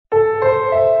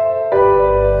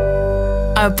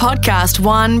A Podcast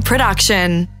One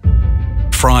production.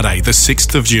 Friday, the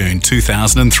 6th of June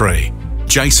 2003,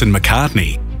 Jason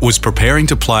McCartney was preparing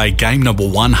to play game number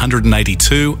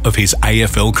 182 of his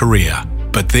AFL career.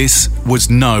 But this was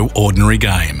no ordinary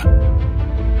game.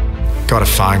 Got a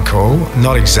phone call,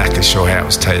 not exactly sure how it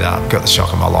was teed up. Got the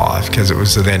shock of my life because it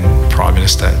was the then Prime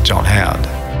Minister, John Howard.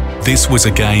 This was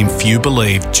a game few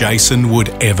believed Jason would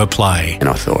ever play. And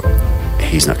I thought,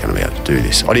 he's not going to be able to do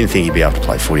this. I didn't think he'd be able to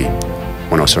play footy.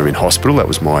 When I saw him in hospital, that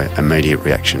was my immediate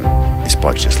reaction. This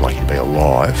bloke's just lucky to be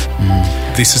alive.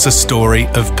 This is a story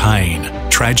of pain,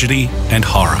 tragedy and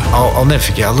horror. I'll never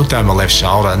forget, I looked over my left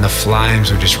shoulder and the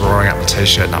flames were just roaring up my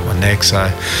T-shirt and up my neck, so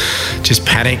just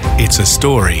panic. It's a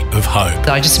story of hope.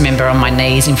 I just remember on my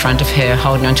knees in front of her,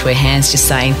 holding onto her hands, just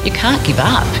saying, "You can't give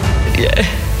up." Yeah.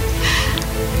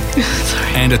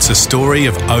 Sorry. And it's a story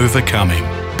of overcoming,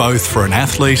 both for an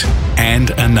athlete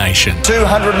and a nation.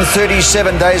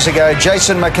 237 days ago,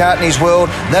 Jason McCartney's world,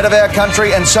 that of our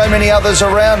country and so many others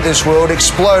around this world,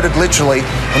 exploded literally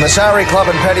when the Sari Club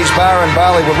and Paddy's Bar in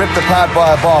Bali were ripped apart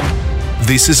by a bomb.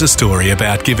 This is a story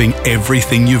about giving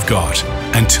everything you've got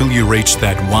until you reach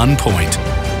that one point,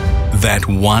 that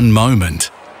one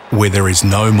moment where there is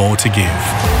no more to give.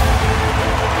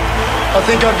 I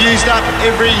think I've used up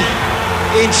every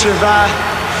inch of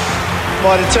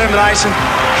my determination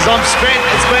because I'm spent.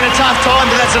 It's been a tough time,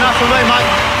 but that's enough for me, mate.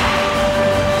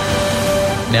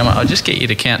 Now, mate, I'll just get you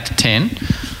to count to 10.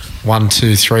 1,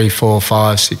 2, 3, 4,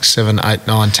 5, 6, 7, 8,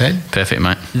 9, 10. Perfect,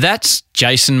 mate. That's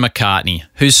Jason McCartney,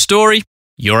 whose story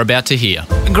you're about to hear.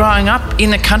 Growing up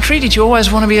in the country, did you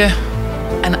always want to be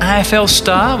an AFL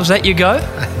star? Was that your go?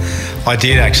 I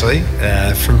did actually,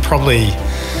 from probably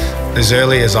as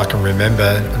early as I can remember,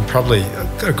 and probably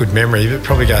I've got a good memory, but it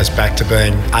probably goes back to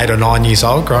being 8 or 9 years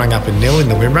old, growing up in Nil in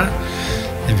the Wimmera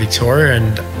in Victoria,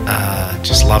 and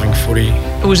just loving footy.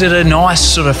 Was it a nice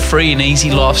sort of free and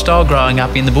easy lifestyle growing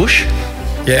up in the bush?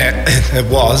 Yeah, it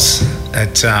was.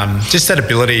 It just that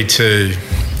ability to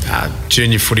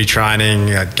junior footy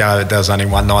training. I'd go. There was only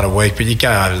one night a week, but you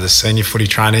go over to the senior footy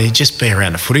training. You'd just be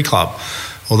around the footy club.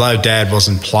 Although Dad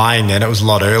wasn't playing then, it was a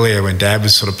lot earlier when Dad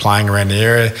was sort of playing around the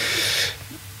area.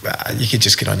 You could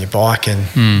just get on your bike and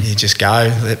you just go.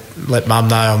 Let Mum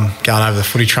know I'm going over the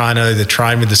footy trainer, either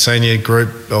train with the senior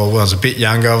group, or when I was a bit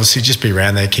younger, obviously, just be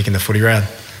around there kicking the footy around.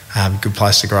 Good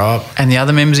place to grow up. And the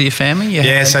other members of your family?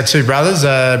 Yeah, so 2 brothers,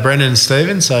 Brendan and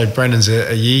Stephen. So Brendan's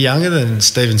a year younger than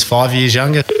Stephen's 5 years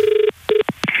younger.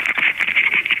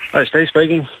 Hello, Steve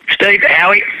speaking. Steve,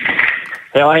 Howie.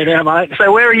 How are you now, mate?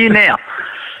 So where are you now?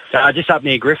 Just up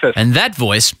near Griffith. And that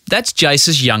voice, that's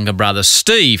Jace's younger brother,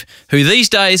 Steve, who these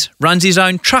days runs his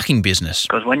own trucking business.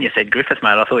 Because when you said Griffith,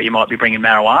 mate, I thought you might be bringing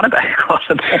marijuana back across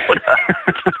the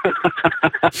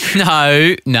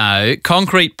border. No.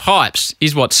 Concrete pipes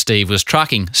is what Steve was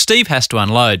trucking. Steve has to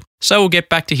unload, so we'll get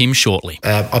back to him shortly.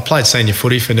 I played senior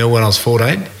footy for Nil when I was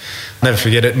 14. Never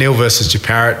forget it, Nil versus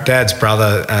Japarrett. Dad's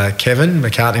brother, Kevin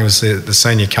McCartney, was the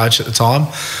senior coach at the time.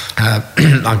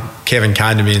 Kevin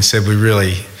came to me and said, we'd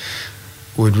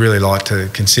really like to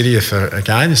consider you for a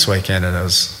game this weekend. And it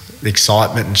was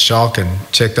excitement and shock, and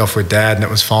checked off with Dad, and it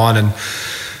was fine. And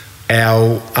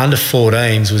our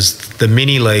under-14s was the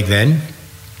mini league then.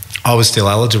 I was still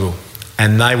eligible,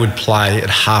 and they would play at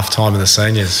half-time in the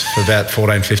seniors for about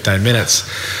 14, 15 minutes.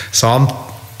 So I'm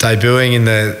debuting in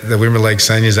the Wimmera League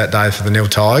seniors that day for the Nil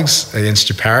Tigers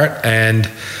against Japarrett, and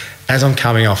as I'm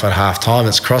coming off at half-time,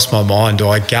 it's crossed my mind, do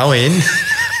I go in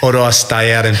or do I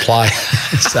stay out and play?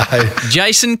 So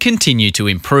Jason continued to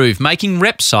improve, making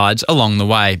rep sides along the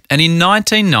way. And in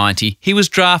 1990, he was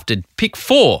drafted, pick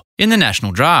 4 in the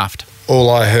national draft. All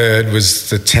I heard was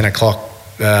the 10 o'clock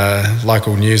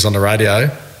local news on the radio,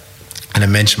 and it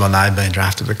mentioned my name being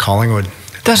drafted to Collingwood.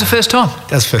 That was the first time?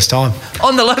 That was the first time.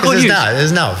 On the local news?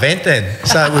 There's no event then.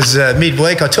 So it was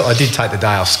midweek. I did take the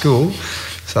day off school.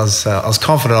 So I was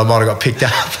confident I might have got picked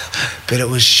up, but it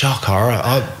was shock horror.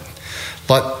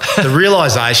 The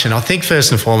realisation, I think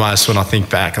first and foremost when I think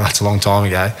back, that's a long time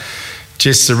ago,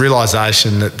 just the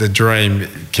realisation that the dream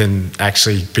can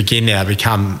actually begin now,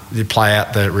 you play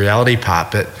out the reality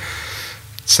part. But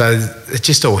so it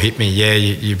just all hit me. Yeah,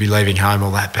 you'd be leaving home,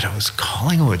 all that, but it was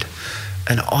Collingwood.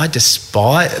 And I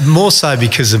despise, more so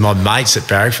because of my mates at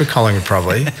Barrack for Collingwood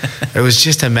probably. It was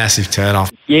just a massive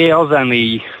turn-off. Yeah, I was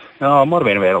only... I might have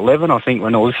been about 11, I think,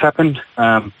 when all this happened.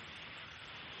 I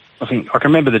can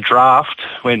remember the draft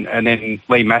and then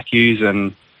Lee Matthews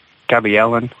and Gubby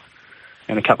Allen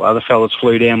and a couple of other fellas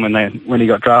flew down when he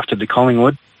got drafted to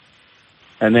Collingwood.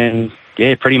 And then,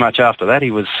 yeah, pretty much after that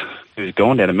he was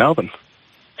gone down to Melbourne.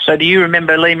 So do you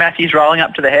remember Lee Matthews rolling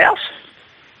up to the house?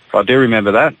 I do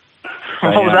remember that.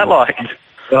 What was that like?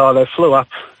 Oh, they flew up.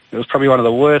 It was probably one of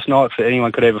the worst nights that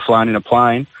anyone could ever flown in a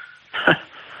plane.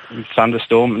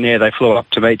 Thunderstorm, and yeah, they flew up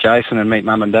to meet Jason and meet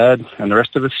Mum and Dad and the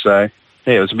rest of us. So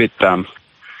yeah, it was a bit, I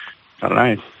don't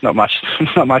know, not much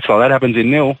like that happens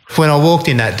in nil. When I walked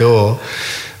in that door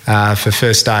for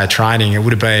first day of training, it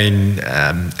would have been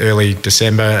early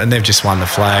December, and they've just won the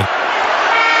flag.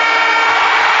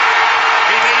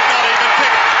 He need not even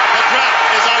kick it. The drought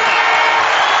is over.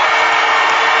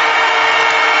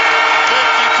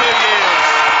 52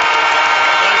 years.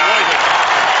 They've waited.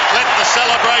 Let the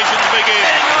celebrations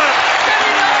begin.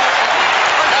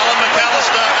 Alan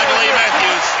McAllister and Lee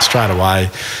Matthews. Straight away,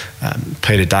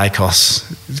 Peter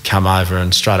Dacos come over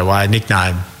and straight away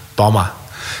nicknamed Bomber,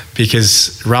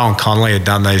 because Rowan Connolly had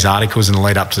done these articles in the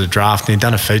lead up to the draft, and he'd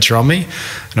done a feature on me,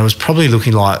 and it was probably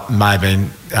looking like maybe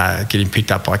getting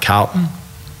picked up by Carlton.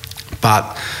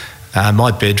 But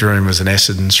my bedroom was an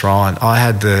Essendon shrine. I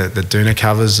had the doona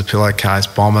covers, the pillowcase,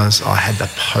 Bombers. I had the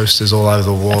posters all over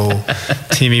the wall.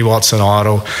 Timmy Watson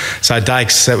idol. So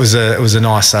Dakes, it was a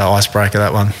nice icebreaker,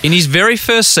 that one. In his very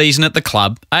first season at the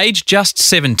club, aged just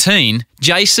 17,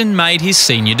 Jason made his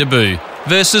senior debut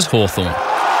versus Hawthorn.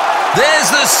 There's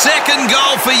the second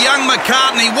goal for young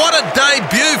McCartney. What a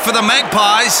debut for the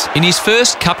Magpies. In his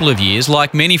first couple of years,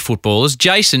 like many footballers,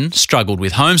 Jason struggled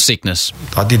with homesickness.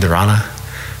 I did the runner.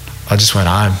 I just went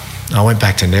home. I went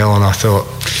back to nil, and I thought,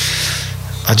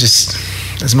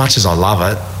 as much as I love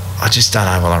it, I just don't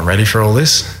know whether I'm ready for all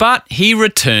this. But he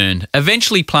returned,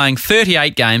 eventually playing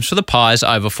 38 games for the Pies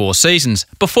over 4 seasons,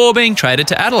 before being traded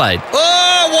to Adelaide.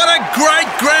 Oh, what a great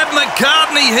grab,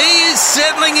 McCartney. He is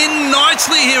settling in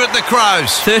nicely here at the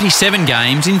Crows. 37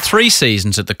 games in 3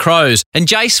 seasons at the Crows, and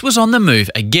Jace was on the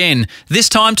move again, this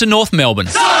time to North Melbourne.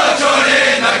 So join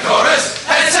in the chorus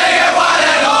and sing it one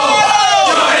and all.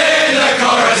 Join in the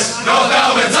chorus, North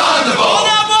Melbourne's on the ball.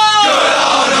 Good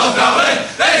old North Melbourne,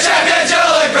 they're champions,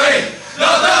 you'll agree.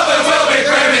 North Melbourne will be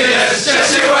premiers,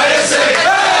 just you wait and see.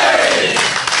 Hey!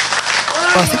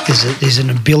 I think there's an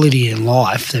ability in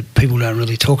life that people don't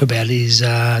really talk about, is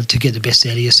to get the best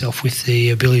out of yourself with the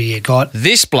ability you got.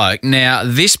 This bloke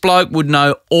would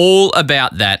know all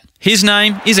about that. His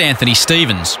name is Anthony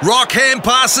Stevens. Rock hand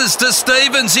passes to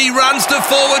Stevens. He runs to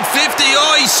forward 50.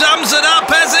 Oh, he sums it up,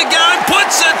 has a go,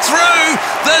 puts it through.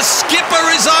 The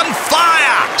skipper is on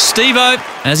fire. Steve-O,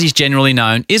 as he's generally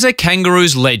known, is a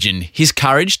Kangaroos legend. His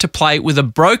courage to play with a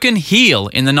broken heel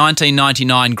in the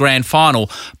 1999 Grand Final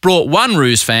brought one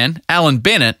Roos fan, Alan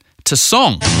Bennett, to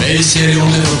song. They said he'll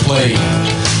never play,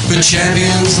 but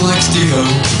champions like Steve-O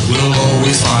will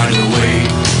always find a way.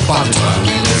 By the time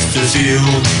we left the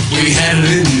field, we had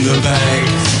it in the bag.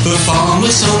 The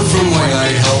farmer's son from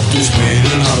Wayne helped us win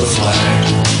another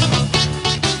flag.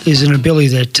 There's an ability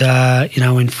that,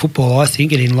 in football, I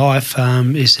think, and in life,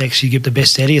 is to actually get the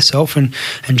best out of yourself. And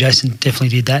Jason definitely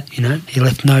did that, He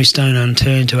left no stone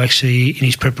unturned to actually, in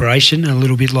his preparation, a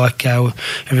little bit like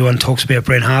everyone talks about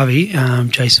Brent Harvey,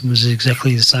 Jason was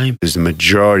exactly the same. There's the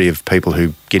majority of people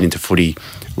who get into footy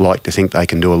like to think they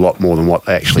can do a lot more than what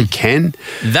they actually can.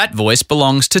 That voice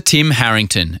belongs to Tim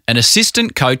Harrington, an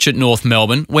assistant coach at North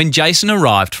Melbourne when Jason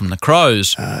arrived from the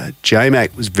Crows.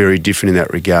 J-Mac was very different in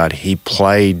that regard. He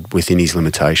played within his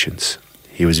limitations.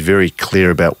 He was very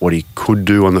clear about what he could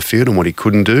do on the field and what he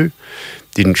couldn't do.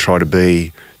 Didn't try to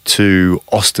be too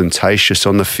ostentatious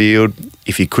on the field.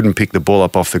 If he couldn't pick the ball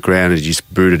up off the ground, he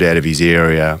just booted out of his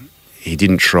area. He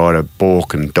didn't try to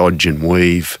balk and dodge and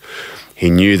weave. He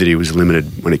knew that he was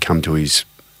limited when it came to his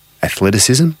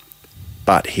athleticism,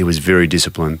 but he was very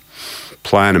disciplined.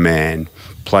 Play on a man,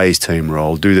 play his team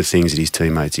role, do the things that his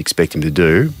teammates expect him to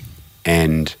do,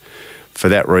 and for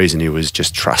that reason he was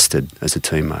just trusted as a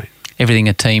teammate. Everything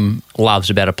a team loves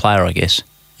about a player, I guess.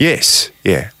 Yes,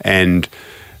 yeah, and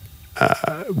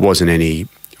it wasn't any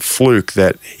fluke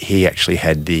that he actually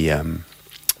had the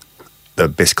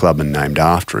best clubman named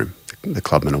after him, the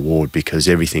Clubman Award, because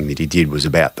everything that he did was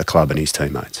about the club and his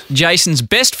teammates. Jason's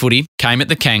best footy came at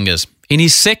the Kangas. In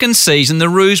his second season, the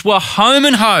Roos were home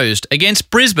and hosed against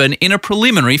Brisbane in a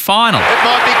preliminary final. It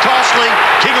might be costly.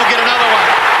 King will get another one.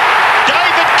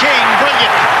 David King,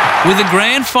 brilliant. With the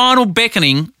grand final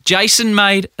beckoning, Jason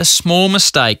made a small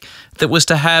mistake that was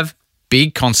to have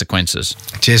big consequences.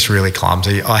 Just really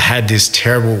clumsy. I had this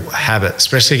terrible habit,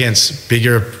 especially against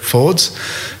bigger forwards,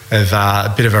 of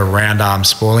a bit of a round arm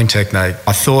spoiling technique.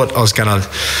 I thought I was going to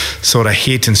sort of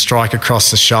hit and strike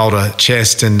across the shoulder,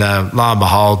 chest, and lo and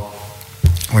behold,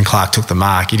 when Clark took the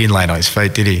mark, he didn't land on his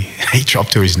feet, did he? He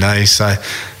dropped to his knees, so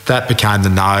that became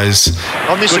the nose.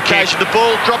 On this occasion, the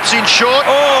ball drops in short.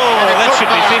 Oh, that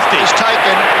should be 50. He's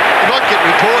taken. He might get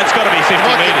reported. It's got to be 50 metres.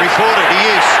 He might get reported. He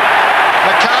is.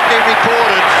 McCartney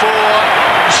reported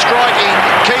for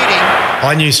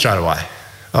I knew straight away.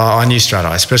 I knew straight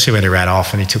away, especially when he ran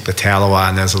off and he took the towel away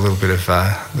and there was a little bit of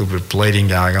bleeding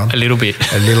going on. A little bit,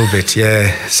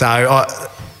 yeah. So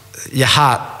your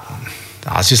heart,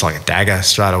 it's just like a dagger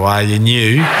straight away. You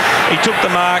knew. He took the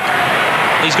mark.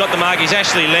 He's got the mark. He's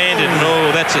actually landed. And,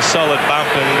 that's a solid bump.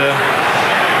 And,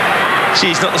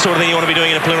 geez, not the sort of thing you want to be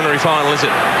doing in a preliminary final, is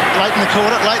it? Late in the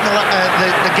quarter, late in the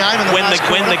game in the last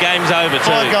quarter. When the game's over,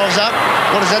 too. 5 goals up.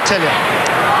 What does that tell you?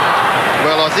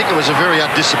 Well, I think it was a very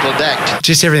undisciplined act.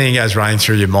 Just everything goes running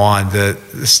through your mind. The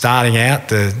starting out,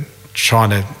 the trying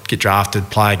to get drafted,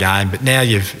 play a game, but now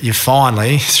you've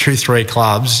finally, through 3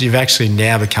 clubs, you've actually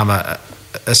now become a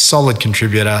solid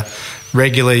contributor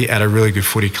regularly at a really good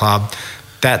footy club.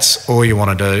 That's all you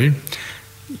want to do.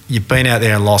 You've been out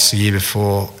there and lost the year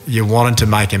before. You wanted to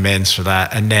make amends for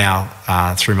that, and now,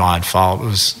 through my own fault, it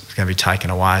was going to be taken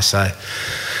away. So,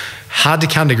 hard to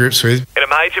come to grips with. In a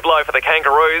major blow for the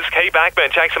Kangaroos, key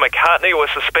backman Jason McCartney was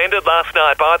suspended last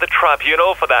night by the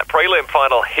tribunal for that prelim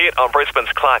final hit on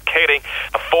Brisbane's Clark Keating.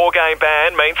 A 4-game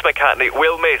ban means McCartney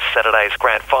will miss Saturday's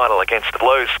grand final against the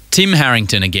Blues. Tim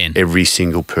Harrington again. Every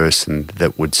single person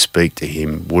that would speak to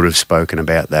him would have spoken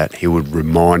about that. He would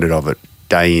remind it of it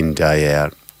day in, day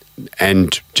out.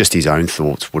 And just his own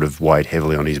thoughts would have weighed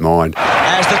heavily on his mind.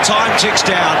 As the time ticks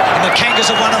down and the Kangas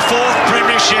have won a 4th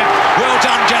premiership, well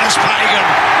done, Dennis Pagan.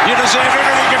 You deserve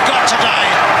everything you've got today,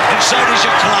 and so does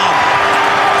your club.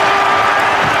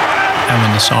 And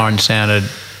when the siren sounded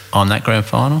on that grand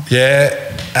final?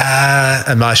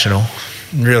 Yeah, emotional.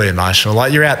 Really emotional.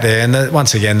 Like, you're out there and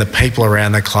once again, the people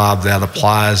around the club, the other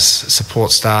players,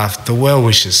 support staff, the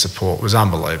well-wishers support was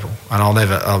unbelievable. And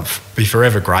I'll be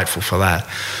forever grateful for that.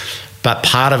 But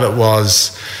part of it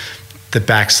was the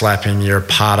backslapping. You're a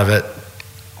part of it.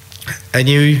 And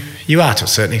you are to a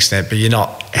certain extent, but you're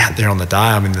not out there on the day.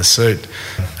 I'm in the suit.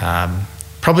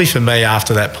 Probably for me,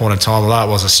 after that point in time, although it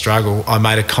was a struggle, I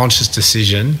made a conscious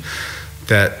decision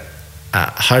that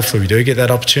hopefully we do get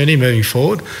that opportunity moving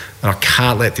forward, and I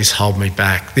can't let this hold me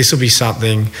back. This will be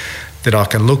something that I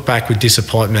can look back with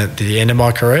disappointment at the end of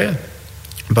my career,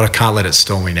 but I can't let it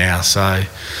stall me now. So I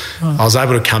was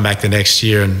able to come back the next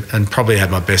year and probably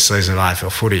have my best season of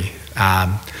AFL footy.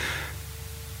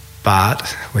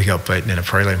 But we got beaten in a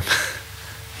prelim,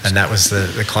 and that was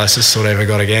the closest sort of ever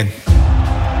got again.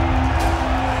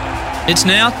 It's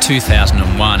now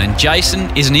 2001 and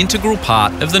Jason is an integral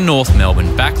part of the North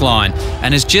Melbourne backline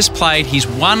and has just played his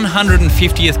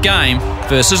 150th game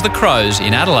versus the Crows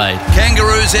in Adelaide.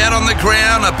 Kangaroos out on the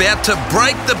ground, about to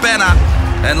break the banner,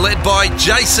 and led by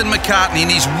Jason McCartney in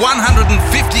his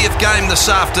 150th game this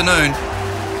afternoon.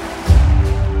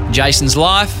 Jason's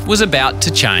life was about to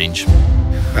change.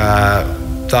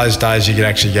 Those days you could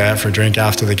actually go out for a drink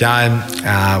after the game.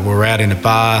 We're out in a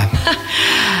bar.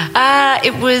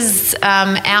 It was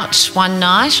out one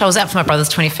night. I was out for my brother's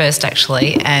 21st,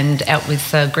 actually, and out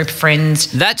with a group of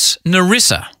friends. That's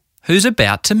Narissa, who's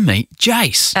about to meet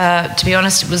Jace. To be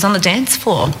honest, it was on the dance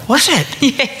floor. Was it?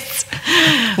 Yes.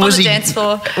 On the dance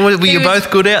floor. Were you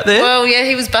both good out there? Well, yeah,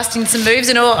 he was busting some moves,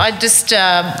 and all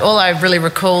I really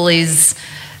recall is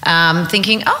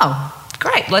thinking, oh,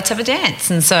 great, let's have a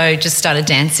dance. And so just started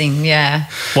dancing, yeah.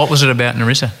 What was it about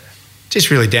Narissa?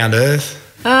 Just really down to earth.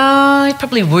 He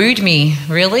probably wooed me,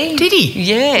 really. Did he?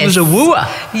 Yes. He was a wooer.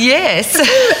 Yes.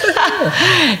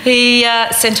 He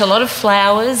sent a lot of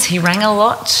flowers. He rang a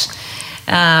lot.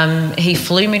 He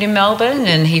flew me to Melbourne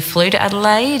and he flew to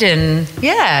Adelaide, and,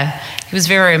 yeah, he was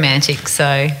very romantic.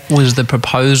 So, was the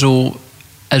proposal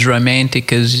as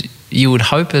romantic as you would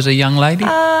hope as a young lady?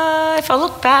 If I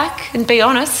look back and be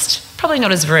honest, probably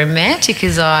not as romantic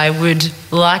as I would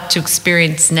like to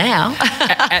experience now.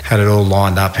 Had it all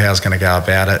lined up how I was going to go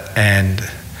about it, and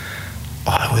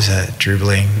it was a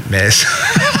dribbling mess.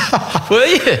 Were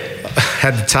you?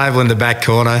 Had the table in the back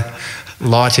corner,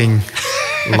 lighting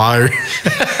low.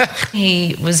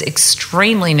 He was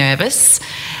extremely nervous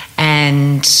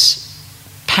and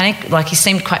he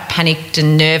seemed quite panicked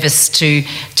and nervous to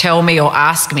tell me or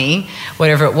ask me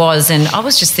whatever it was. And I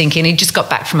was just thinking, he just got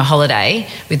back from a holiday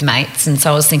with mates, and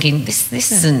so I was thinking, this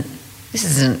isn't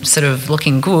sort of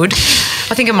looking good.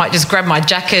 I think I might just grab my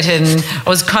jacket, and I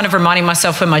was kind of reminding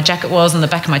myself where my jacket was on the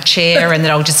back of my chair, and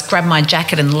that I'll just grab my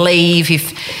jacket and leave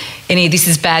if any of this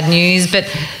is bad news. But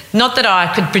not that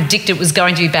I could predict it was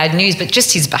going to be bad news, but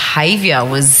just his behaviour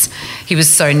he was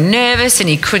so nervous and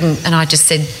he couldn't, and I just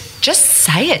said, just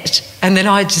say it. And then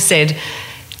I just said,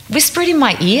 whisper it in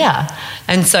my ear.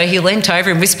 And so he leant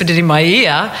over and whispered it in my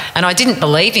ear, and I didn't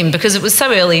believe him because it was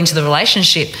so early into the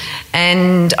relationship.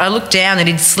 And I looked down and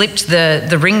he'd slipped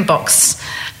the ring box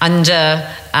underneath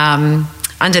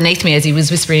me as he was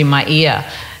whispering in my ear.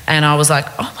 And I was like,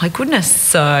 oh my goodness.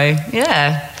 So,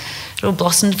 yeah, it all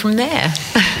blossomed from there.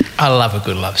 I love a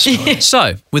good love story.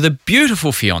 So, with a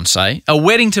beautiful fiancée, a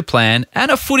wedding to plan,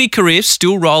 and a footy career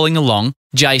still rolling along,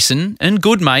 Jason and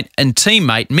good mate and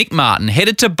teammate Mick Martin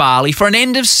headed to Bali for an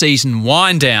end-of-season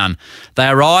wind-down. They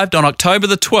arrived on October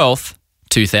the 12th,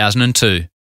 2002.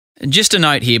 Just a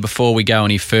note here before we go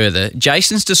any further,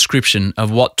 Jason's description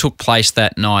of what took place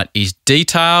that night is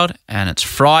detailed and it's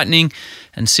frightening,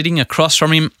 and sitting across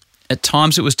from him, at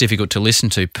times it was difficult to listen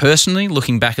to. Personally,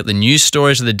 looking back at the news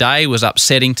stories of the day was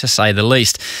upsetting to say the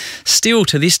least. Still,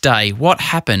 to this day, what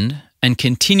happened and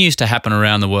continues to happen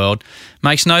around the world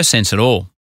makes no sense at all.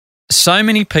 So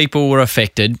many people were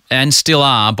affected and still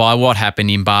are by what happened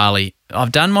in Bali.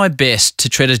 I've done my best to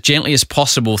tread as gently as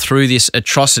possible through this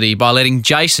atrocity by letting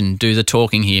Jason do the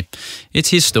talking here. It's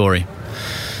his story.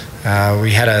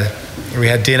 We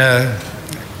had dinner,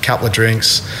 a couple of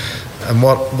drinks, and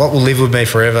what will live with me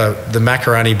forever, the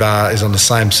macaroni bar is on the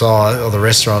same side, or the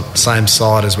restaurant, same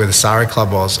side as where the Sari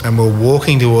Club was, and we're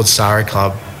walking towards Sari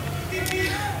Club,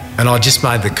 and I just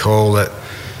made the call that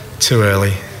too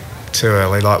early.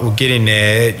 Like, we'll get in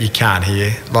there, you can't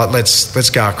hear. Like, let's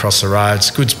go across the road. It's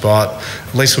a good spot.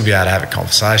 At least we'll be able to have a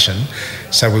conversation.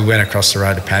 So we went across the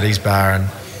road to Paddy's Bar, and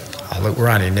look, we're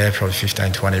only in there probably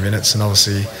 15, 20 minutes, and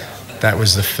obviously that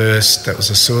was a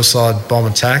suicide bomb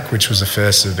attack, which was the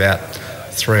first of about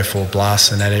 3 or 4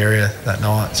 blasts in that area that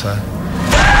night. So.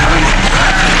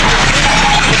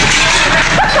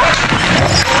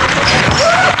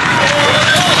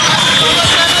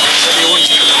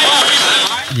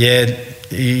 Yeah,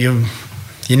 you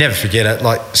never forget it.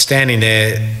 Like, standing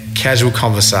there, casual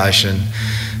conversation.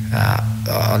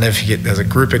 I'll never forget, there's a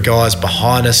group of guys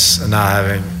behind us, and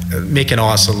Mick and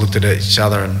I sort of looked at each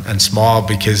other and smiled,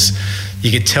 because you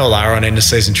could tell they were on an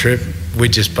end-of-season trip.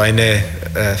 We'd just been there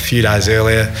a few days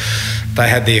earlier. They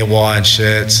had the Hawaiian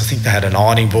shirts. I think they had an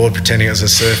ironing board pretending it was a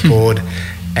surfboard.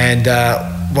 And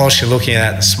whilst you're looking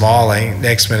at it and smiling,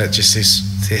 next minute just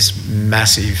this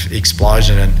massive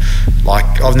explosion, and like,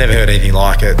 I've never heard anything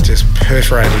like it. Just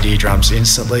perforated eardrums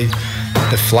instantly.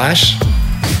 The flash,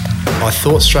 I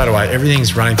thought straight away,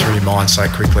 everything's running through your mind so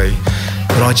quickly,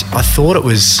 but I thought it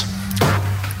was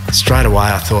straight away.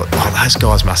 I thought, oh, those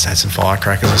guys must have had some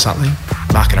firecrackers or something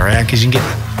mucking around, because you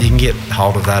can get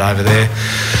hold of that over there.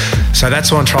 So that's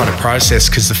what I'm trying to process,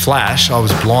 because the flash, I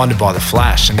was blinded by the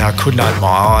flash, and I couldn't open my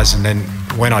eyes. And then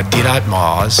when I did open my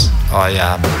eyes,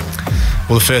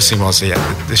 the first thing was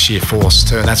the sheer force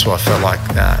too, and that's what I felt like.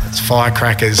 It's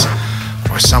firecrackers,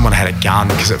 or someone had a gun,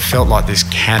 because it felt like this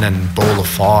cannon ball of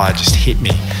fire just hit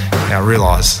me. And I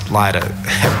realised later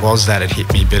it was that it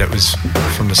hit me, but it was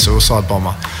from the suicide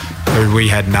bomber, who we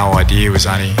had no idea was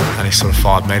only sort of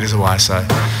 5 metres away. So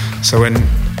when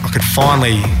I could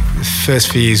finally, the first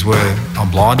fears were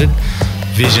I'm blinded,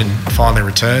 vision finally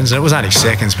returns, and it was only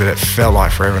seconds, but it felt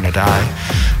like forever and a day.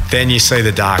 Then you see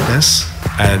the darkness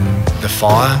and the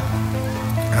fire,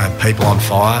 people on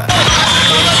fire.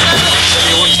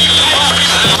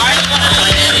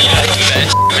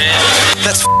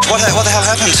 That's what the hell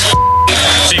happened?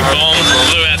 Big bomb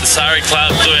blew out the Sari Club,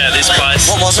 blew out this place.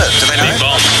 What was it? Do they know? Big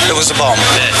bomb. It was a bomb.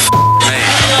 Yeah. Me.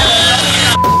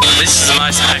 This is the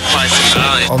most hacked place in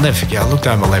Bali. I'll never forget, I looked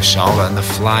over my left shoulder and the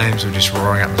flames were just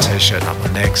roaring up my t-shirt and up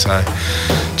my neck. So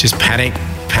just panic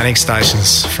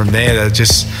stations from there. They're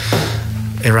just,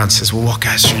 everyone says, well, what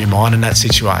goes through your mind in that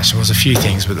situation? Well, there's a few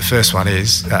things, but the first one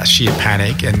is sheer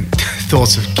panic and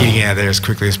thoughts of getting out of there as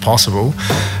quickly as possible.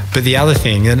 But the other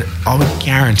thing, and I would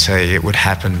guarantee it would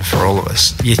happen for all of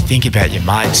us, you think about your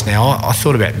mates. Now, I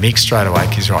thought about Mick straight away,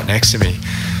 because he's right next to me.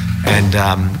 And,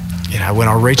 when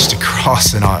I reached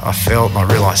across and I felt and I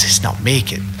realised it's not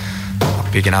Mick.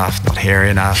 Not big enough, not hairy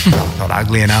enough, not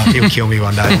ugly enough. He'll kill me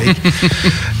one day, Mick.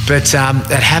 But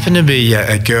it happened to be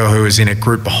a girl who was in a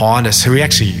group behind us, who we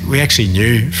actually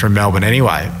knew from Melbourne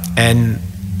anyway. And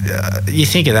you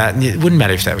think of that, and it wouldn't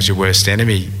matter if that was your worst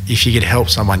enemy. If you could help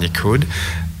someone, you could.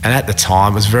 And at the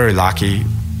time, I was very lucky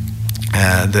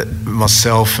that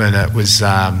myself and it was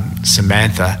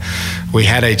Samantha, we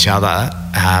had each other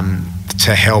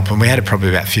to help, and we had probably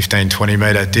about 15, 20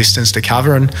 metre distance to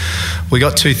cover, and we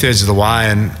got 2/3 of the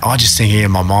way, and I just thinking in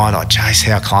my mind, Jace,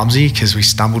 how clumsy, because we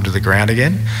stumbled to the ground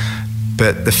again.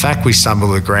 But the fact we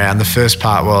stumbled to the ground, the first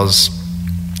part was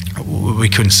we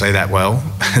couldn't see that well,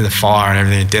 the fire and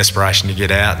everything, desperation to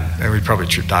get out, and we probably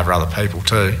tripped over other people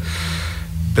too.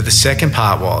 But the second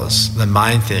part was, the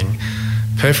main thing,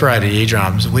 perforated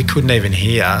eardrums. We couldn't even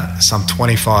hear. Some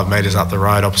 25 metres up the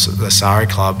road opposite the Sari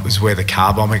Club was where the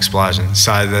car bomb explosion.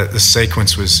 So the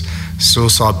sequence was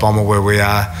suicide bomber where we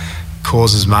are,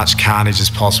 cause as much carnage as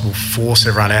possible, force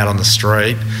everyone out on the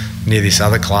street near this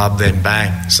other club, then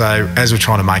bang. So as we're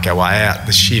trying to make our way out,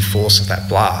 the sheer force of that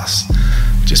blast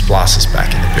just blasts us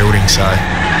back in the building. So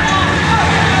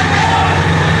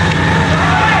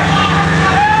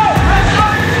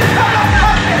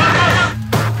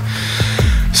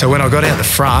when I got out the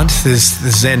front,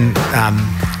 there's then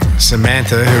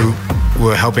Samantha, who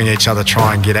were helping each other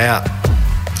try and get out.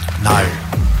 No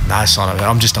sign of it.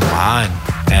 I'm just on my own.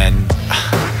 And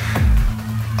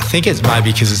I think it's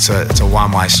maybe because it's a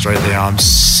one-way street there. I'm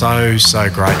so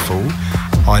grateful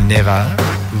I never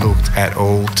looked at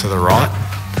all to the right.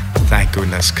 Thank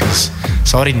goodness,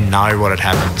 so I didn't know what had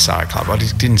happened at the Sari Club. I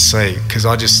just didn't see, because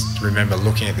I just remember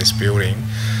looking at this building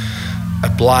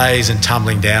ablaze and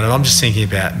tumbling down, and I'm just thinking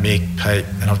about Mick, Pete,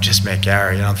 and I've just met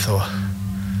Gary, and I thought,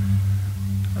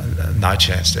 no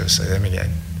chance to ever see them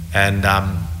again. And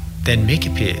then Mick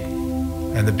appeared,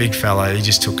 and the big fella, he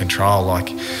just took control. Like,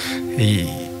 he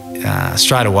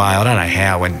straight away, I don't know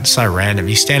how, went so random.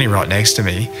 He's standing right next to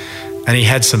me, and he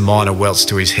had some minor welts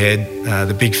to his head.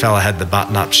 The big fella had the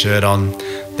button-up shirt on.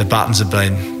 The buttons had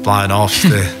been blown off.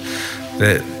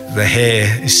 The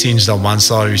hair is singed on one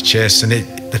side of his chest, and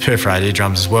the perforated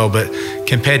eardrums as well. But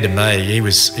compared to me, he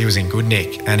was in good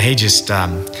nick, and he just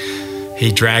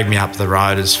he dragged me up the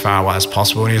road as far away as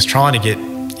possible, and he was trying to get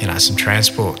some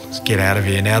transport, get out of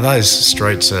here. Now those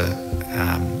streets are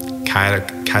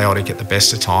chaotic at the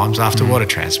best of times. After what had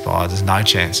transpired, there's no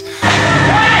chance.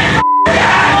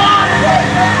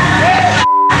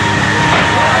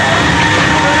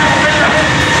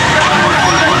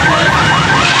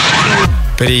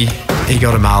 But he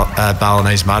got a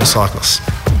Balinese motorcyclist,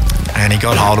 and he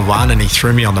got hold of one, and he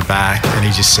threw me on the back, and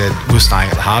he just said, we were staying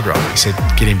at the Hard Rock. He said,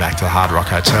 get him back to the Hard Rock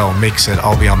Hotel. Mick said,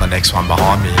 I'll be on the next one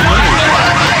behind me.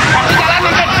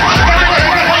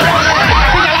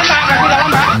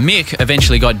 Mick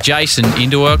eventually got Jason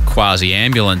into a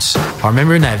quasi-ambulance. I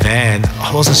remember in that van,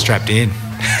 I wasn't strapped in.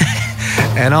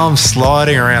 And I'm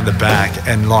sliding around the back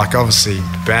and, obviously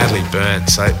badly burnt.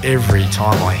 So every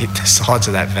time I hit the sides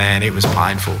of that van, it was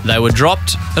painful. They were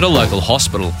dropped at a local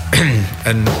hospital.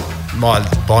 And my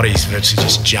body's virtually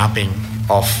just jumping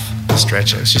off the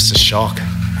stretcher. It's just a shock.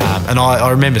 And I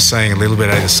remember seeing a little bit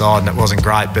either side, and it wasn't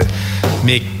great. But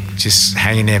Mick, just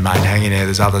hanging there, mate, hanging there.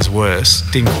 There's others worse.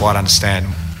 Didn't quite understand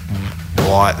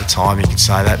why at the time you could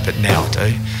say that, but now I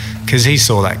do. Because he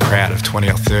saw that crowd of 20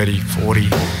 or 30, 40...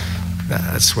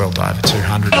 It swelled to over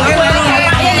 200.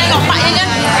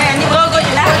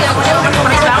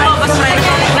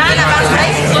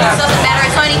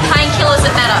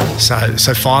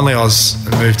 So finally I was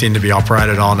moved in to be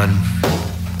operated on, and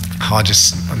I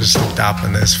just looked up,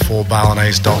 and there's 4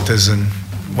 Balinese doctors, and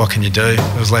what can you do? It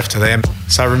was left to them.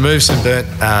 So I removed some burnt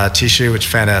tissue, which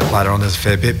found out later on there's a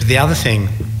fair bit. But the other thing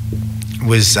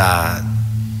was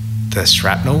the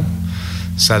shrapnel.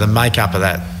 So the makeup of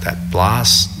that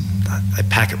blast, they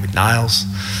pack it with nails.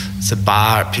 It's a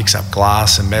bar, it picks up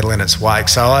glass and metal in its wake.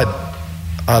 So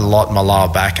I locked my lower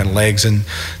back and legs, and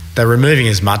they're removing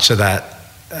as much of that.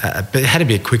 But it had to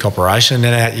be a quick operation, and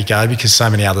then out you go because so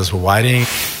many others were waiting.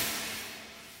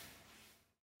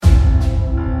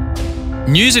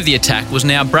 News of the attack was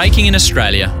now breaking in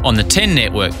Australia on the 10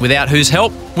 network, without whose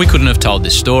help we couldn't have told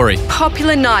this story.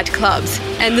 Popular nightclubs,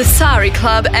 and the Sari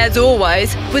Club, as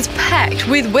always, was packed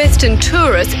with Western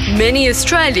tourists, many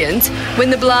Australians, when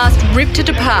the blast ripped it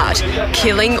apart,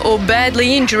 killing or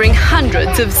badly injuring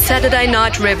hundreds of Saturday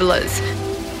night revellers.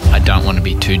 I don't want to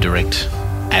be too direct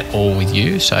at all with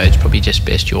you, so it's probably just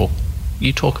best you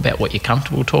talk about what you're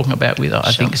comfortable talking about with.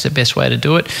 I think it's the best way to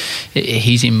do it.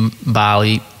 He's in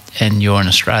Bali and you're in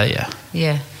Australia.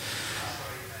 Yeah.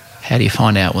 How do you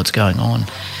find out what's going on?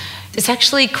 It's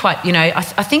actually quite,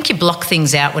 I think you block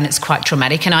things out when it's quite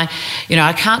traumatic, and I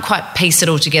can't quite piece it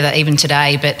all together even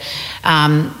today, but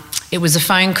it was a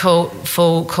phone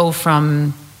call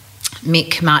from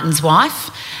Mick Martin's wife,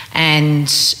 and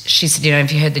she said,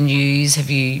 have you heard the news? Have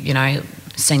you,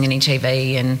 seen any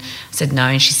TV? And I said no,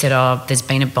 and she said, there's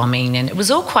been a bombing, and it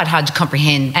was all quite hard to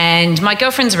comprehend. And my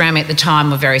girlfriends around me at the time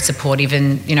were very supportive,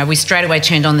 and we straight away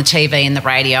turned on the TV and the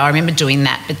radio. I remember doing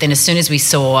that, but then as soon as we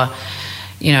saw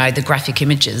the graphic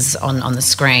images on the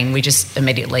screen,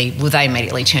 they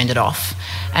immediately turned it off.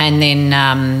 And then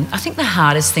I think the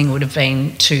hardest thing would have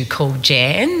been to call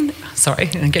Jan, sorry,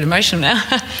 I get emotional now,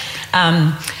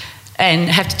 and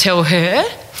have to tell her.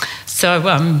 So,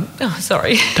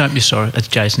 sorry. Don't be sorry. That's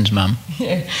Jason's mum.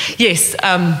 Yeah. Yes.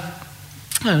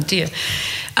 Oh, dear.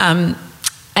 And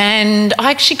And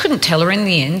I actually couldn't tell her in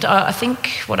the end. I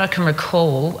think what I can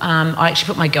recall, I actually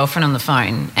put my girlfriend on the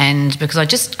phone, and because I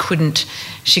just couldn't,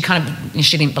 she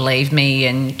didn't believe me,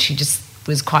 and she just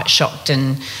was quite shocked.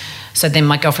 And so then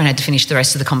my girlfriend had to finish the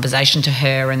rest of the conversation to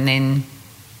her, and then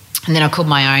I called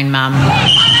my own mum.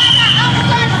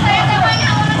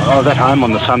 I was at home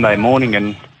on the Sunday morning,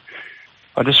 and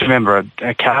I just remember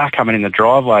a car coming in the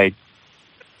driveway,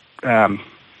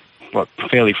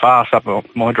 fairly fast up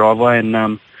my driveway,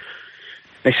 and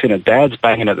next thing, Dad's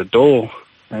banging at the door,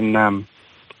 and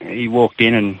he walked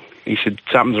in and he said,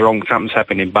 "Something's wrong. Something's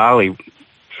happened in Bali.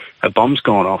 A bomb's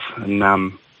gone off." And I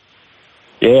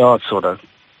was sort of a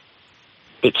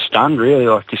bit stunned, really.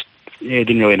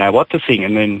 Didn't really know what to think,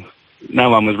 and then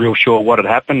no one was real sure what had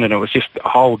happened, and it was just a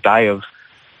whole day of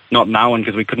not knowing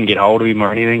because we couldn't get hold of him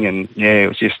or anything, and it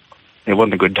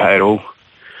wasn't a good day at all.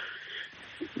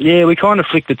 Yeah, we kind of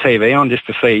flicked the TV on just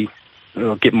to see,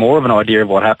 get more of an idea of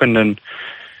what happened, and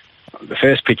the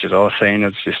first pictures I was seeing,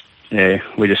 it's just,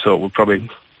 we just thought we probably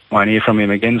won't hear from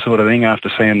him again, sort of thing, after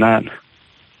seeing that.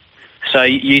 So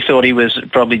you thought he was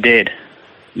probably dead?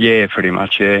 Yeah, pretty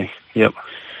much, yeah. Yep.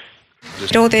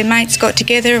 All their mates got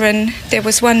together and there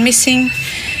was one missing.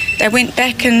 They went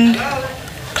back and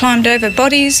climbed over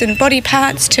bodies and body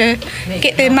parts to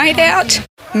get their mate out.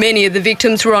 Many of the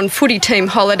victims were on footy team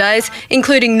holidays,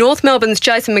 including North Melbourne's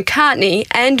Jason McCartney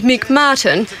and Mick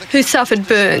Martin, who suffered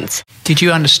burns. Did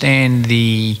you understand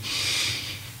the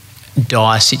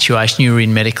dire situation you were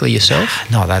in medically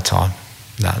yourself? Not at that time.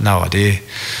 No idea.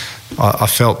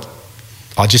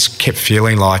 I just kept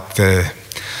feeling like the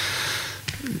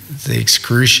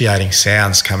excruciating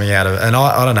sounds coming out of it. And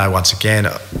I don't know, once again,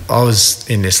 I was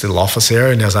in this little office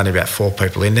area and there was only about 4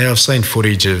 people in there. I've seen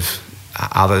footage of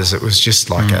others. It was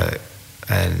just like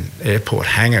an airport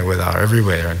hangar where they were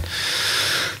everywhere. And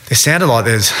it sounded like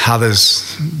there's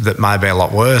others that may be a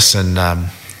lot worse. And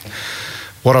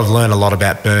what I've learned a lot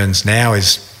about burns now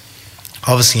is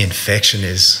obviously infection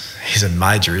is a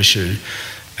major issue.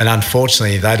 And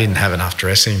unfortunately, they didn't have enough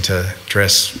dressing to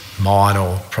dress mine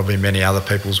or probably many other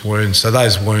people's wounds. So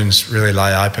those wounds really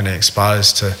lay open and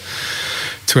exposed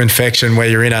to infection, where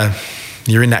you're in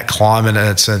that climate and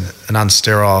it's an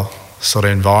unsterile sort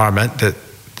of environment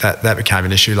that became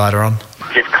an issue later on.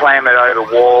 Just clambered over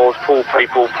walls, pull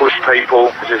people, push people.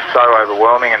 It was just so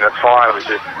overwhelming, and the fire was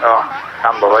just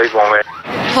unbelievable.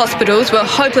 Hospitals were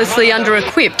hopelessly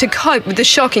under-equipped to cope with the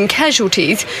shocking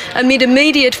casualties amid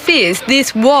immediate fears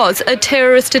this was a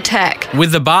terrorist attack.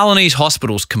 With the Balinese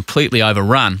hospitals completely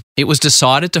overrun, it was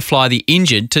decided to fly the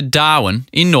injured to Darwin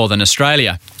in Northern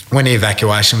Australia. When the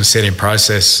evacuation was set in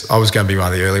process, I was going to be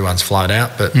one of the early ones flown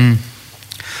out, but there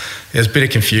was a bit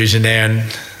of confusion there, and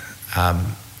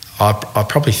I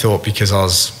probably thought because I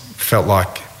felt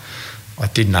like I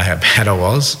didn't know how bad I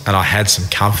was and I had some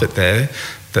comfort there,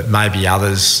 that maybe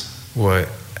others were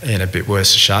in a bit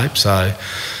worse shape. So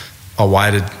I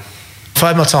waited. If I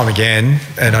had my time again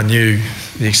and I knew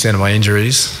the extent of my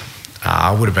injuries,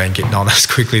 I would have been getting on as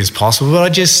quickly as possible.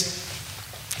 But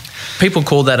people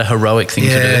call that a heroic thing to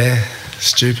do. Yeah,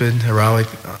 stupid, heroic.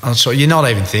 I'm sorry, you're not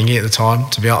even thinking at the time,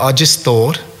 to be honest. I just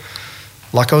thought,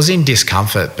 like, I was in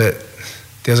discomfort, but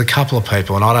there was a couple of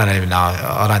people, and I don't even know,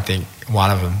 I don't think one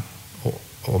of them,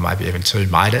 or maybe even 2,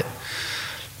 made it.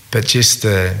 But just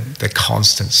the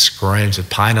constant screams of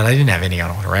pain, and they didn't have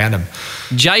anyone around them.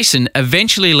 Jason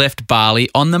eventually left Bali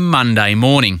on the Monday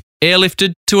morning,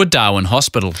 airlifted to a Darwin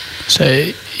hospital.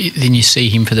 So then you see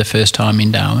him for the first time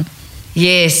in Darwin?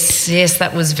 Yes,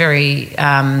 that was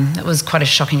that was quite a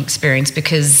shocking experience,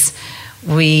 because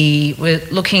we were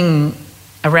looking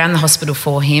around the hospital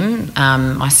for him,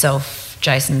 myself,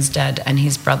 Jason's dad, and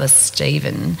his brother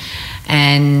Stephen,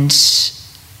 and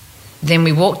then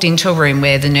we walked into a room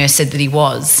where the nurse said that he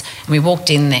was, and we walked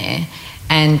in there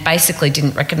and basically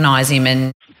didn't recognise him.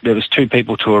 And there was 2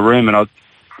 people to a room, and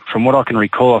from what I can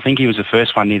recall, I think he was the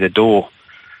first one near the door.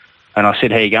 And I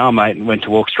said, "How you going, mate?" and went to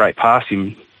walk straight past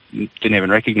him. Didn't even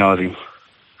recognise him.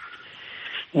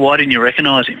 Why didn't you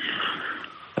recognise him?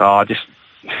 Just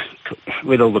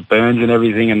with all the burns and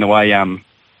everything, and the way,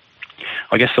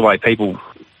 I guess the way people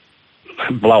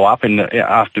blow up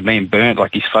after being burnt,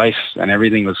 like his face and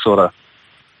everything was sort of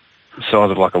the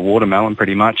size of like a watermelon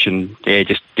pretty much, and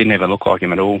just didn't even look like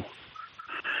him at all.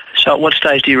 So at what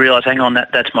stage do you realise, hang on,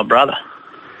 that's my brother?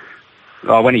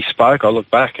 When he spoke, I looked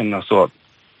back and I thought,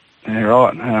 yeah,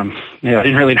 right. I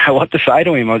didn't really know what to say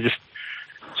to him. I just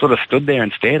sort of stood there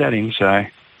and stared at him. So,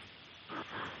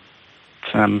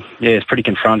 it's pretty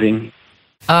confronting.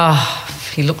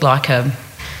 He looked like a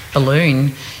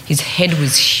balloon. His head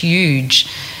was huge.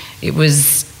 It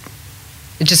was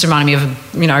it just reminded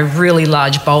me of a really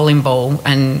large bowling ball,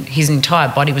 and his entire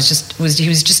body was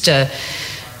just a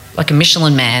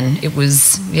Michelin man. It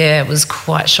was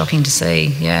quite shocking to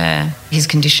see. Yeah, his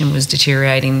condition was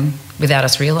deteriorating without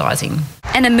us realising.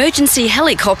 An emergency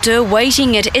helicopter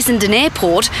waiting at Essendon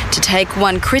Airport to take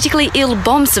one critically ill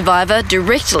bomb survivor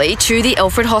directly to the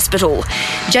Alfred Hospital.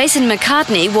 Jason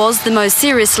McCartney was the most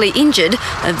seriously injured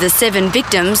of the 7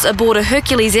 victims aboard a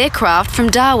Hercules aircraft from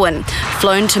Darwin,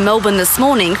 flown to Melbourne this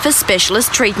morning for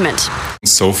specialist treatment.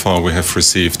 So far we have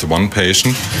received one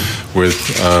patient with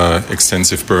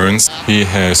extensive burns. He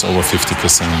has over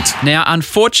 50%. Now,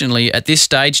 unfortunately, at this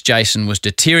stage, Jason was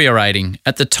deteriorating.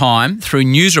 At the time, through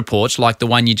news reports like the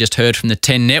one you just heard from the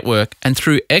 10 Network and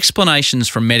through explanations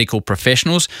from medical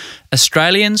professionals,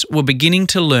 Australians were beginning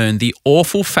to learn the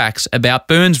awful facts about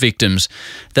burns victims,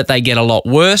 that they get a lot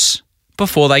worse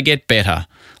before they get better.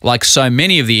 Like so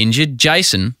many of the injured,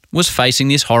 Jason was facing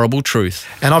this horrible truth.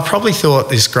 And I probably thought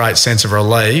this great sense of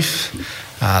relief,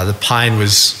 the pain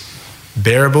was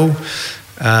bearable,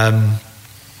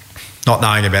 not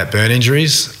knowing about burn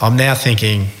injuries. I'm now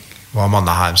thinking, well, I'm on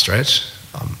the home stretch.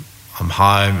 I'm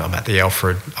home, I'm at the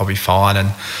Alfred, I'll be fine.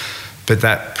 But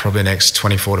that probably next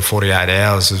 24 to 48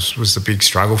 hours was the big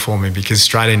struggle for me, because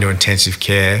straight into intensive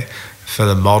care for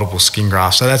the multiple skin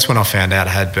grafts. So that's when I found out I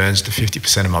had burns to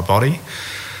 50% of my body.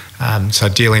 So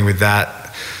dealing with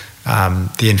that,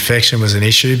 the infection was an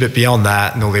issue, but beyond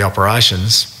that and all the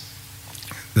operations,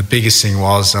 the biggest thing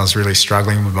was I was really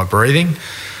struggling with my breathing.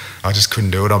 I just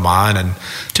couldn't do it on my own. And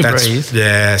breathe?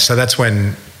 Yeah, so that's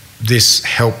when this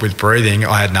help with breathing,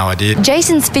 I had no idea.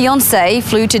 Jason's fiancée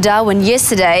flew to Darwin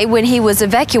yesterday when he was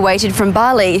evacuated from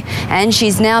Bali, and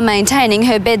she's now maintaining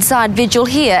her bedside vigil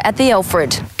here at the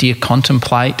Alfred. Do you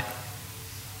contemplate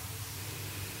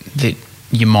that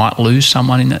you might lose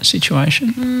someone in that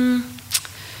situation?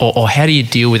 Or how do you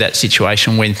deal with that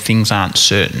situation when things aren't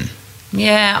certain?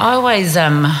 Yeah, I always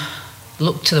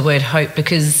look to the word hope,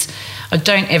 because I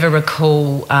don't ever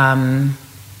recall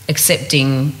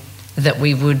accepting that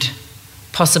we would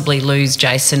possibly lose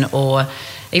Jason, or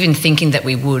even thinking that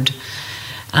we would,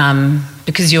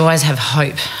 because you always have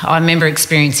hope. I remember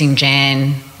experiencing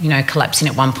Jan, collapsing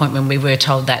at one point when we were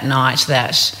told that night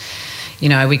that,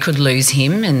 we could lose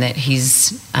him, and that he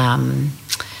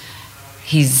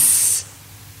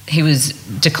was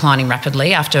declining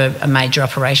rapidly after a major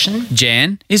operation.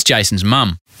 Jan is Jason's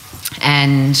mum.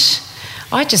 And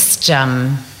I just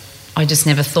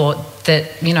never thought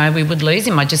that, we would lose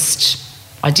him. I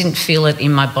didn't feel it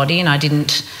in my body, and I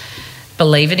didn't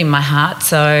believe it in my heart.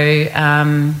 So,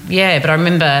 but I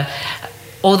remember,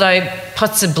 although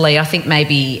possibly I think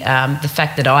maybe the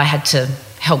fact that I had to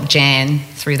help Jan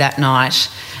through that night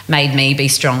made me be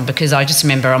strong, because I just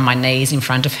remember on my knees in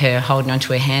front of her, holding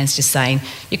onto her hands, just saying,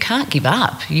 you can't give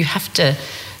up. You have to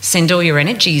send all your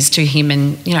energies to him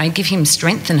and, give him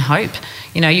strength and hope.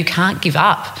 You can't give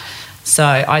up.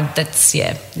 So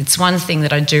it's one thing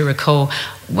that I do recall.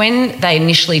 When they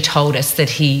initially told us that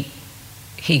he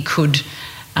could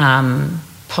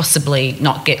possibly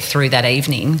not get through that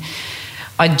evening,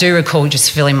 I do recall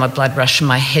just feeling my blood rush from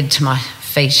my head to my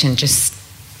feet and just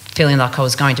feeling like I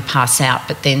was going to pass out,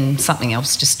 but then something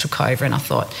else just took over, and I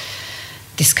thought,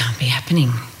 this can't be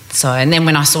happening. So, and then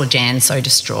when I saw Jan so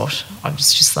distraught, I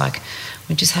was just like,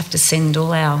 we just have to send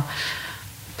all our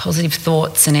positive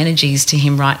thoughts and energies to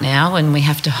him right now, and we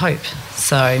have to hope.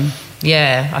 So,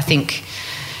 yeah, I think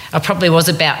I probably was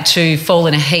about to fall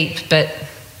in a heap, but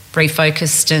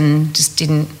refocused and just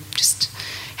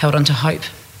held on to hope.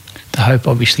 The hope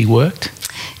obviously worked.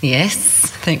 Yes,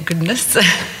 thank goodness.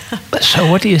 So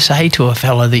what do you say to a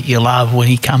fella that you love when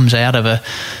he comes out of a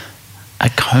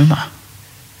coma?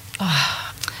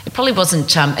 It probably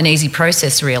wasn't an easy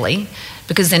process, really,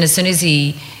 because then as soon as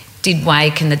he did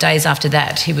wake, and the days after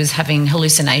that, he was having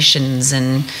hallucinations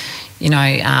and,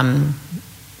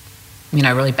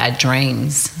 really bad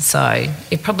dreams. So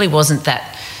it probably wasn't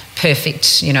that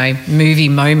perfect, movie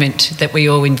moment that we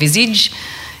all envisage.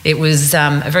 It was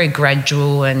a very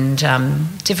gradual and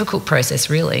difficult process,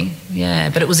 really.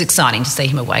 Yeah, but it was exciting to see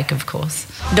him awake, of course.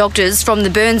 Doctors from the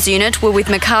burns unit were with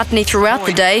McCartney throughout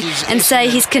the day and say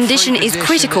his condition is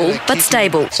critical but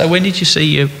stable. So when did you see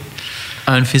your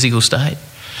own physical state?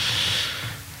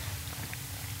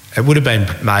 It would have been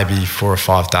maybe 4 or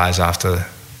 5 days after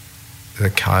the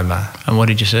coma. And what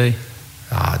did you see?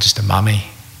 Just a mummy,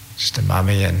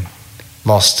 and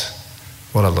lost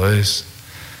what I lose.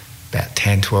 About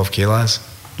 10, 12 kilos,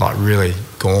 like really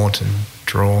gaunt and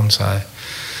drawn. So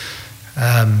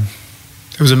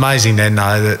it was amazing then,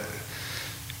 though, that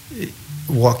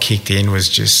what kicked in was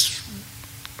just,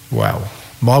 wow,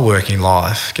 my working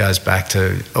life goes back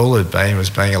to all it had been was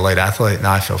being an elite athlete in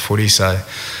AFL footy. So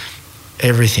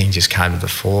everything just came to the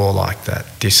fore, like that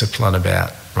discipline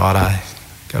about, righto,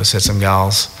 got to set some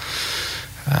goals.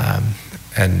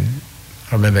 And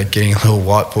I remember getting a little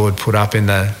whiteboard put up in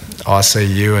the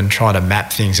ICU and trying to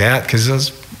map things out because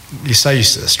you're so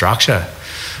used to the structure.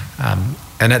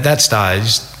 And at that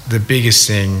stage, the biggest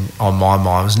thing on my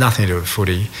mind was nothing to do with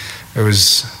footy. It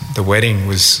was the wedding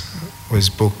was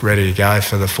booked, ready to go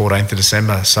for the 14th of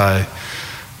December. So I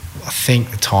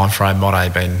think the time frame might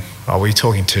have been, we're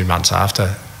talking 2 months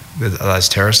after those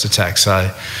terrorist attacks.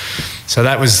 So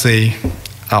that was the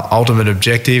ultimate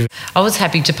objective. I was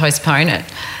happy to postpone it.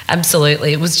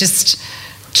 Absolutely. It was just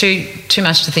too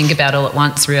much to think about all at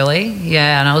once, really.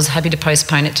 Yeah, and I was happy to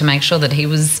postpone it to make sure that he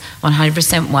was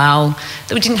 100% well,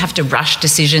 that we didn't have to rush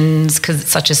decisions because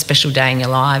it's such a special day in your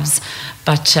lives.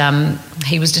 But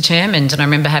he was determined, and I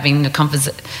remember having a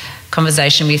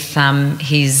conversation with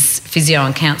his physio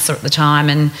and counsellor at the time,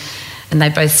 and they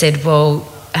both said, well,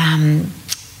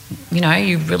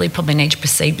 you really probably need to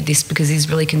proceed with this because he's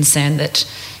really concerned that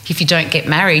if you don't get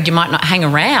married, you might not hang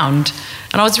around.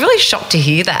 And I was really shocked to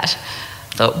hear that.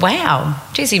 I thought, wow,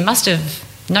 geez, he must have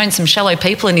known some shallow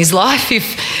people in his life if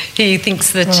he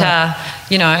thinks that,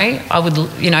 I would,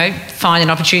 find an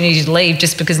opportunity to leave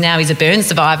just because now he's a burn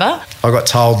survivor. I got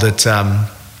told that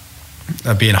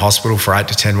I'd be in hospital for 8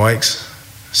 to 10 weeks,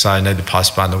 so I need to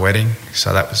postpone the wedding.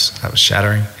 So that was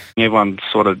shattering. Everyone's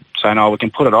sort of saying, we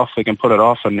can put it off,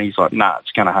 and he's like, nah,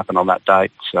 it's going to happen on that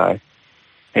date. So,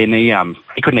 and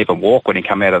he couldn't even walk when he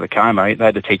came out of the coma. They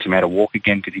had to teach him how to walk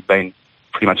again because he'd been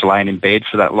pretty much laying in bed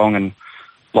for that long and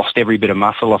lost every bit of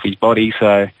muscle off his body.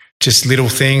 So just little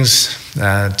things,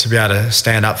 to be able to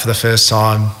stand up for the first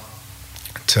time,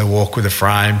 to walk with a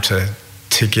frame, to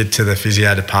get to the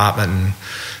physio department and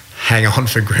hang on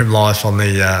for grim life on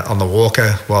the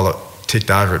walker while it ticked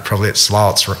over at probably its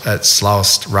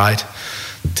slowest rate,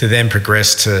 to then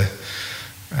progress to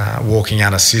walking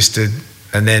unassisted,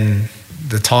 and then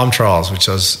the time trials, which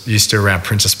I was used to around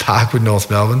Princess Park with North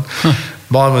Melbourne.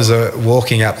 Mine was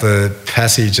walking up the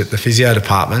passage at the physio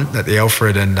department at the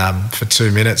Alfred, and for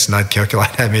 2 minutes, and they'd calculate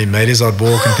how many metres I'd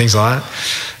walk and things like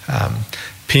that.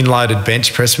 Pin-loaded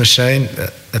bench press machine,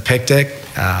 a pec deck,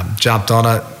 jumped on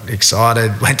it,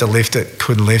 excited, went to lift it,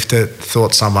 couldn't lift it,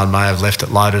 thought someone may have left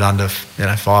it loaded under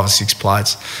 5 or 6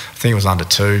 plates. I think it was under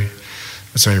 2.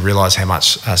 That's when you realise how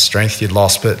much strength you'd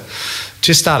lost. But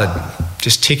just started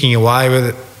just ticking away with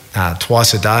it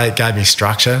twice a day. It gave me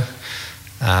structure.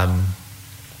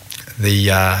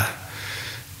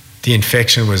 The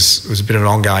infection was a bit of an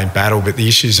ongoing battle, but the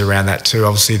issues around that too,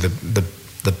 obviously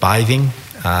the bathing.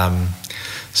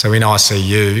 So in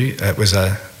ICU, it was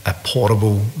a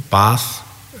portable bath,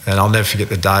 and I'll never forget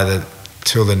the day that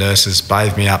 2 of the nurses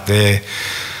bathed me up there.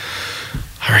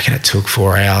 I reckon it took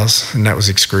 4 hours, and that was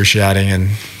excruciating, and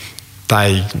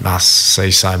they must see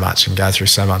so much and go through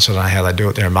so much. I don't know how they do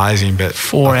it. They're amazing. But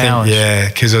 4 hours? Yeah,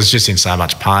 because I was just in so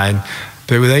much pain.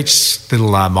 But with each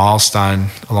little milestone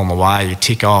along the way you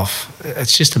tick off,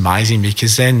 it's just amazing,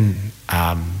 because then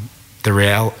the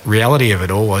reality of it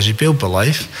all was you build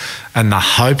belief, and the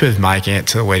hope of making it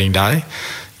to the wedding day,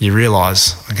 you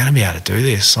realise, I'm going to be able to do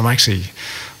this. I'm going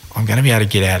to be able to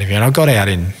get out of here. And I got out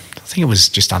in, I think it was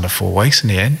just under 4 weeks in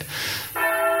the end.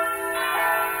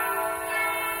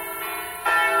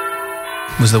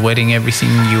 Was the wedding everything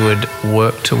you would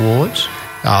work towards?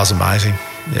 Oh, it was amazing.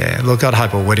 Yeah, look, I'd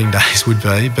hope all wedding days would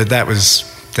be, but that was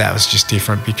just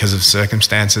different because of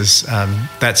circumstances.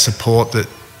 That support that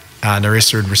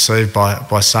Narissa had received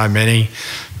by so many,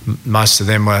 most of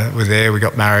them were there. We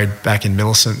got married back in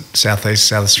Millicent, South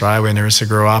Australia, where Narissa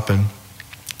grew up, and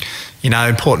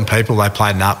important people. They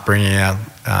played an upbringing,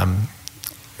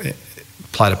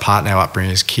 played a part in our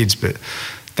upbringing as kids, but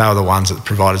they were the ones that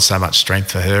provided so much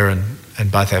strength for her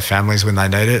and both our families when they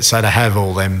needed it. So to have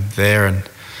all them there, and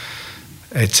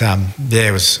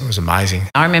it was amazing.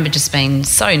 I remember just being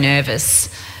so nervous,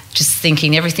 just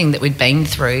thinking everything that we'd been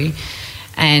through,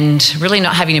 and really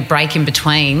not having a break in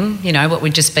between, what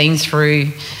we'd just been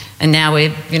through, and now we're,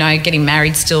 getting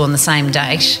married still on the same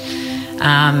date.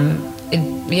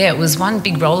 It was one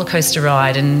big roller coaster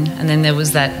ride, and then there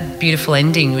was that beautiful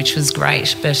ending, which was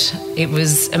great, but it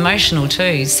was emotional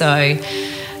too. So,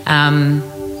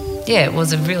 it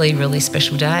was a really, really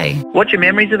special day. What's your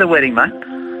memories of the wedding, mate?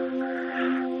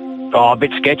 Oh, a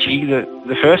bit sketchy.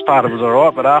 The first part of it was all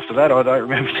right, but after that I don't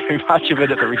remember too much of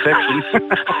it at the reception.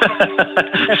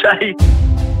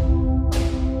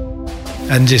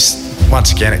 And just,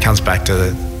 once again, it comes back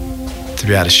to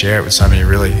be able to share it with so many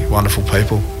really wonderful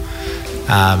people.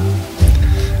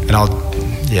 And I'll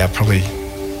probably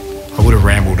I would have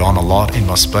rambled on a lot in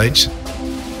my speech.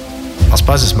 I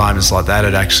suppose it's moments like that,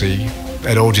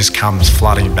 it all just comes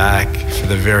flooding back for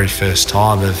the very first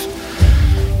time of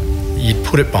you'd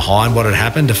put it behind what had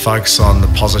happened to focus on the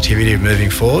positivity of moving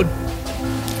forward.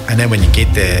 And then when you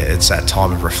get there, it's that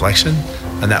time of reflection,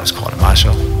 and that was quite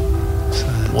emotional. So,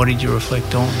 what did you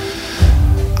reflect on?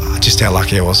 Just how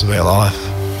lucky I was to be alive,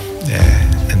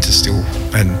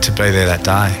 and to be there that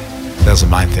day. That was the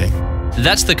main thing.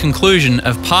 That's the conclusion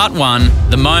of part 1,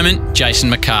 The Moment, Jason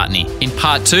McCartney. In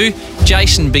part 2,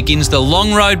 Jason begins the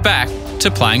long road back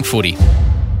to playing footy.